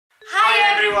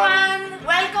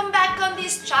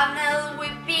this channel.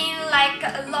 We've been like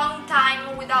a long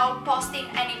time without posting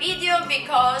any video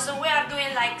because we are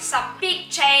doing like some big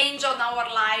change on our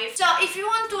life. So if you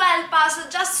want to help us,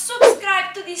 just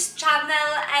subscribe to this channel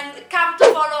and come to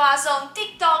follow us on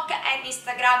TikTok and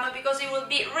Instagram because it will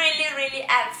be really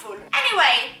helpful.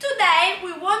 Anyway, today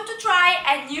we want to try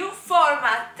a new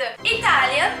format: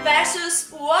 Italian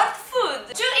versus world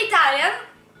food. Two Italian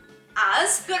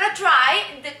us gonna try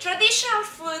the traditional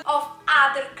food of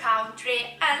other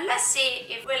country and let's see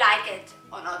if we like it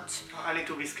or not. I need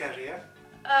to be scary, yeah?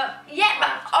 Yeah,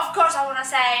 but of course I wanna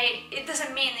say it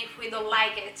doesn't mean if we don't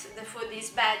like it, the food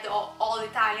is bad or all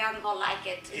Italian don't like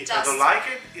it. If I don't like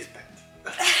it, it's bad.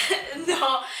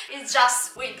 No, it's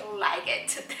just we don't like it,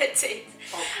 that's it.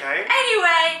 Okay.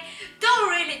 Anyway, don't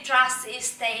really trust his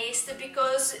taste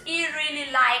because he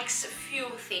really likes few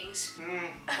things.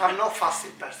 I'm not fussy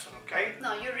person, okay?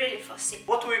 No, you're really fussy.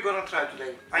 What are we gonna try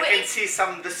today? I can see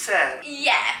some dessert.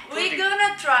 Yeah, we're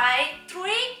gonna try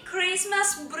 3 Christmas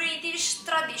British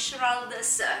traditional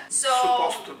desserts. So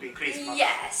supposed to be Christmas.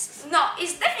 Yes. No,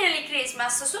 it's definitely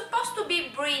Christmas. Supposed to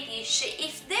be British.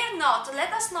 If they're not,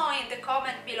 let us know in the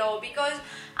comment below because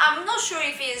I'm not sure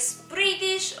if it's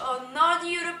British or not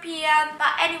European.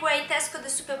 But anyway, Tesco, the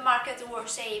supermarket, will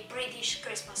say British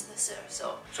Christmas dessert.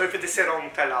 So if the dessert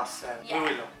won't tell us, yeah, we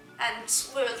will know. And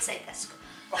we will say Tesco.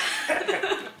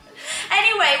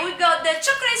 Anyway, we got the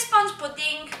chocolate sponge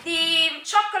pudding, the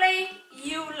chocolate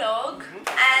yule-log,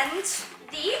 and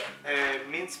the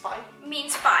mince pie.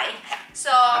 mince pie.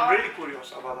 So I'm really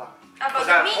curious about that. About because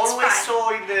the I mince always pie. saw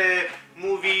in the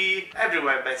movie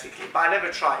everywhere basically, but I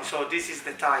never tried. So this is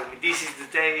the time. This is the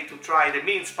day to try the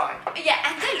mince pie. Yeah,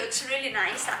 and they looks really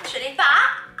nice actually. But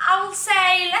I will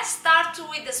say let's start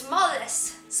with the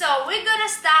smallest. So we're gonna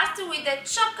start with the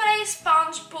chocolate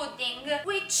sponge pudding,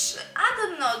 which I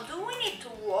don't know. Do we need to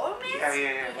warm it?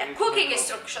 Yeah. Cooking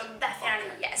instruction,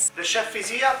 definitely yes. The chef is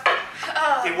here.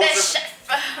 Oh, It the was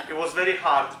chef. It was very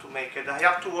hard to make it. I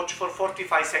have to watch for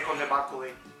 45 seconds the back of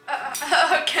it.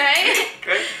 Okay.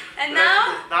 Okay. And Let's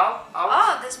now? put now out.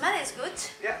 Oh, the smell is good.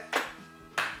 Yeah.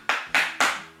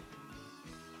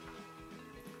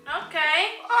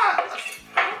 Okay.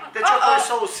 The chocolate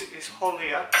sauce is whole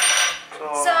here.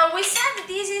 So we said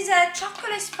this is a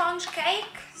chocolate sponge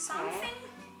cake, something.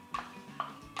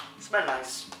 Smell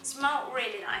nice. Smell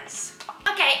really nice.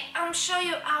 Okay, I'll show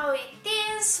you how it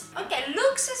is. Okay,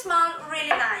 looks and smell really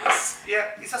nice.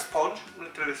 Yeah, it's a sponge,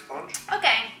 literally sponge.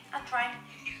 Okay, I'll try.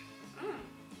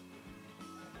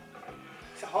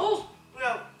 It's a hot.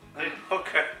 Yeah.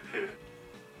 Okay.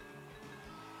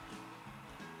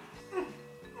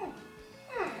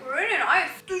 Really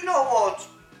nice. Do you know what?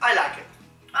 I like it.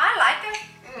 I like it.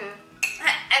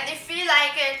 And if you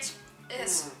like it,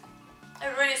 it's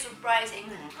really surprising.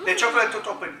 The chocolate on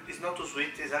top is not too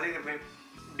sweet, it's a little bit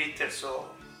bitter, so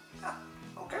yeah,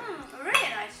 okay. Really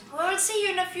nice. We'll see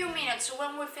you in a few minutes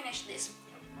when we finish this.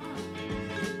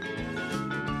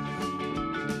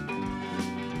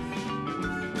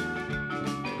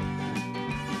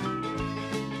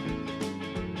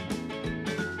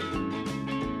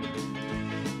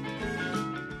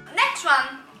 Next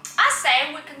one, I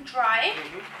say we can try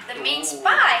the mince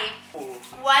pie.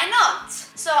 Why not?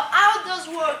 So how does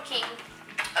working?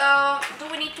 Do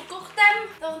we need to cook them?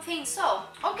 Don't think so.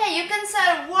 Okay, you can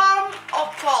serve warm or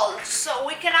cold, so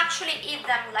we can actually eat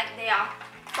them like they are.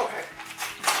 Okay.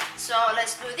 So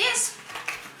let's do this.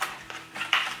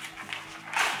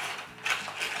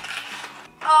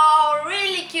 Oh,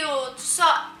 really cute. So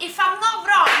if I'm not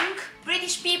wrong,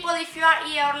 British people, if you are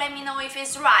here, let me know if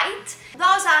it's right.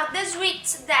 Those are the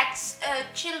sweets that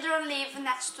children leave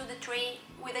next to the tree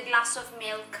with a glass of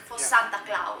milk for Santa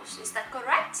Claus. Is that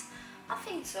correct? I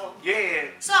think so. Yeah.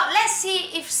 So let's see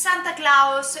if Santa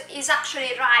Claus is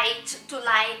actually right to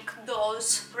like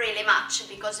those really much,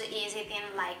 because he's eating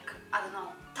like, I don't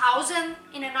know, 1,000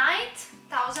 in a night?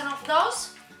 1,000 of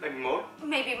those? Maybe more?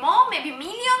 Maybe more, maybe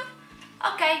million?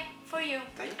 Okay, for you.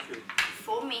 Thank you.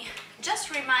 For me.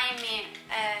 Just remind me,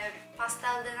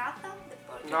 pastel de nata, the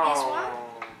Portuguese one?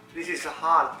 No, this is a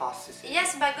hard pasta.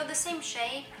 Yes, but I got the same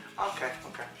shape. Okay.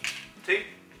 3,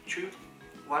 2,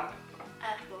 1.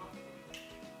 Ecco.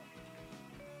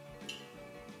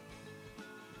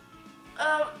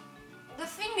 The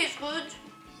thing is good,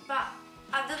 but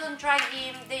I didn't try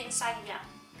the inside yet.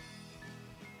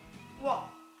 What?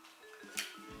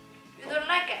 You don't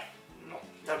like it? No,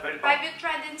 they're very Have bad. you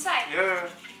tried the inside? Yeah.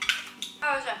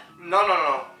 How is it?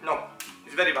 No.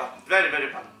 It's very bad. Very bad.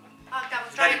 Okay, I'm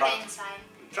Very trying bad. the inside.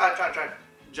 Try.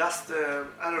 Just,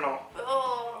 I don't know.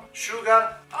 Oh.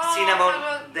 Sugar, Oh, my cinnamon,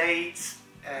 God. dates,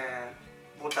 and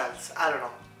what else? I don't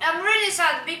know. I'm really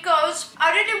sad because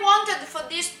I really wanted for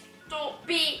this to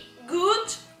be good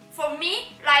for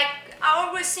me. Like, I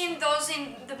always seen those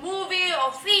in the movie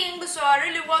or things, so I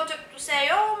really wanted to say,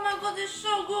 oh my god, it's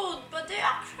so good, but they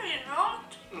actually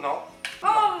not. No.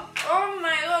 Oh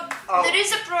my god. Oh. There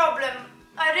is a problem.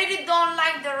 I really don't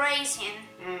like the raisin.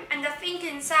 And I think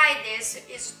inside this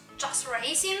is just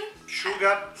raisin.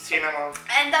 Sugar, cinnamon.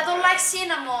 And I don't like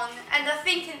cinnamon. And I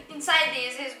think inside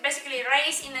this is basically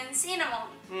raisin and cinnamon.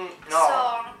 No.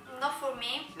 So, not for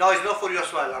me. No, it's not for you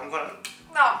as well. I'm gonna...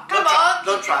 No, come on.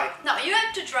 Don't try. No, you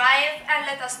have to try it and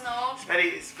let us know.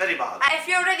 It's very bad. If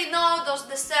you already know those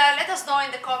desserts, let us know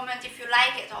in the comment if you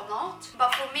like it or not.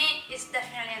 But for me, it's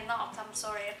definitely not. I'm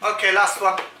sorry. Okay, last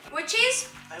one. Which is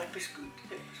I hope it's good.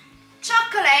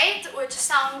 chocolate, which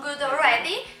sounds good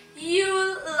already.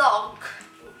 Yule log,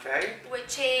 Okay.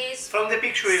 which is From the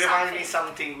picture, it reminds me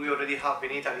something. something we already have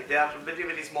in Italy. They are very,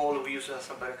 very small. We use as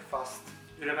a breakfast.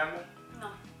 You remember? No,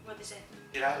 what is it?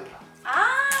 Girella.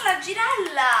 Ah, la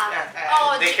girella.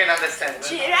 Yeah, they can understand.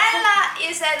 Girella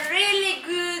is a really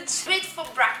good treat for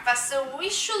breakfast, so we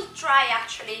should try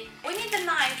actually. We need a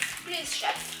knife, please,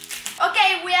 chef.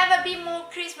 Okay, we have a bit more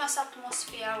Christmas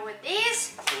atmosphere with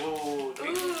this. Ooh,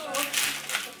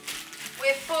 We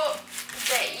put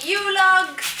the Yule log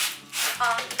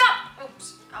on top.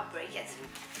 Oops, I'll break it.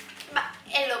 But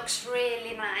it looks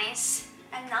really nice.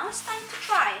 And now it's time to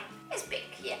try. It's big,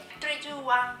 yeah. 3, 2,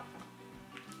 1.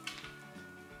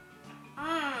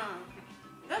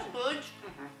 That's good.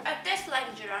 It tastes like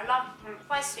girella,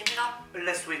 quite similar.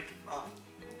 less sweet. Oh,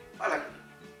 I like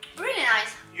it. Really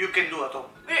nice. You can do at home.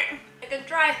 You can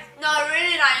try. No,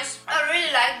 really nice. I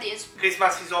really like this.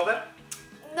 Christmas is over.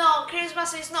 No,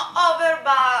 Christmas is not over,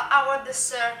 but our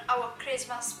dessert, our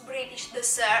Christmas British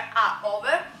dessert are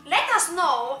over. Let us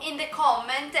know in the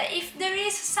comment if there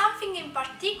is something in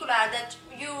particular that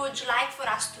you would like for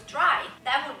us to try.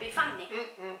 That would be funny.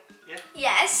 Yeah.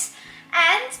 Yes.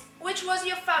 And which was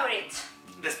your favorite?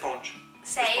 The sponge.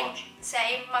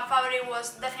 Same. My favorite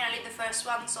was definitely the first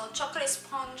one. So chocolate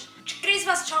sponge,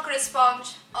 Christmas chocolate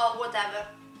sponge, or whatever.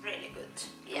 Really good.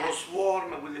 Yeah. It was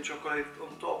warm with the chocolate on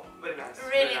top. Very nice.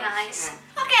 Really nice.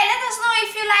 Okay, let us know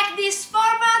if you like this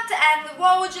format and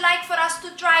what would you like for us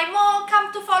to try more.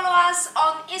 Come to follow us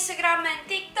on Instagram and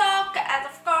TikTok, and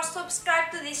of course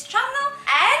subscribe to this channel.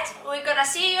 And we're gonna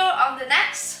see you on the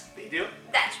next Video.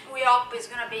 that we hope is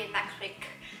gonna be next week.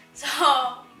 So,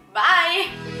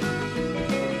 bye!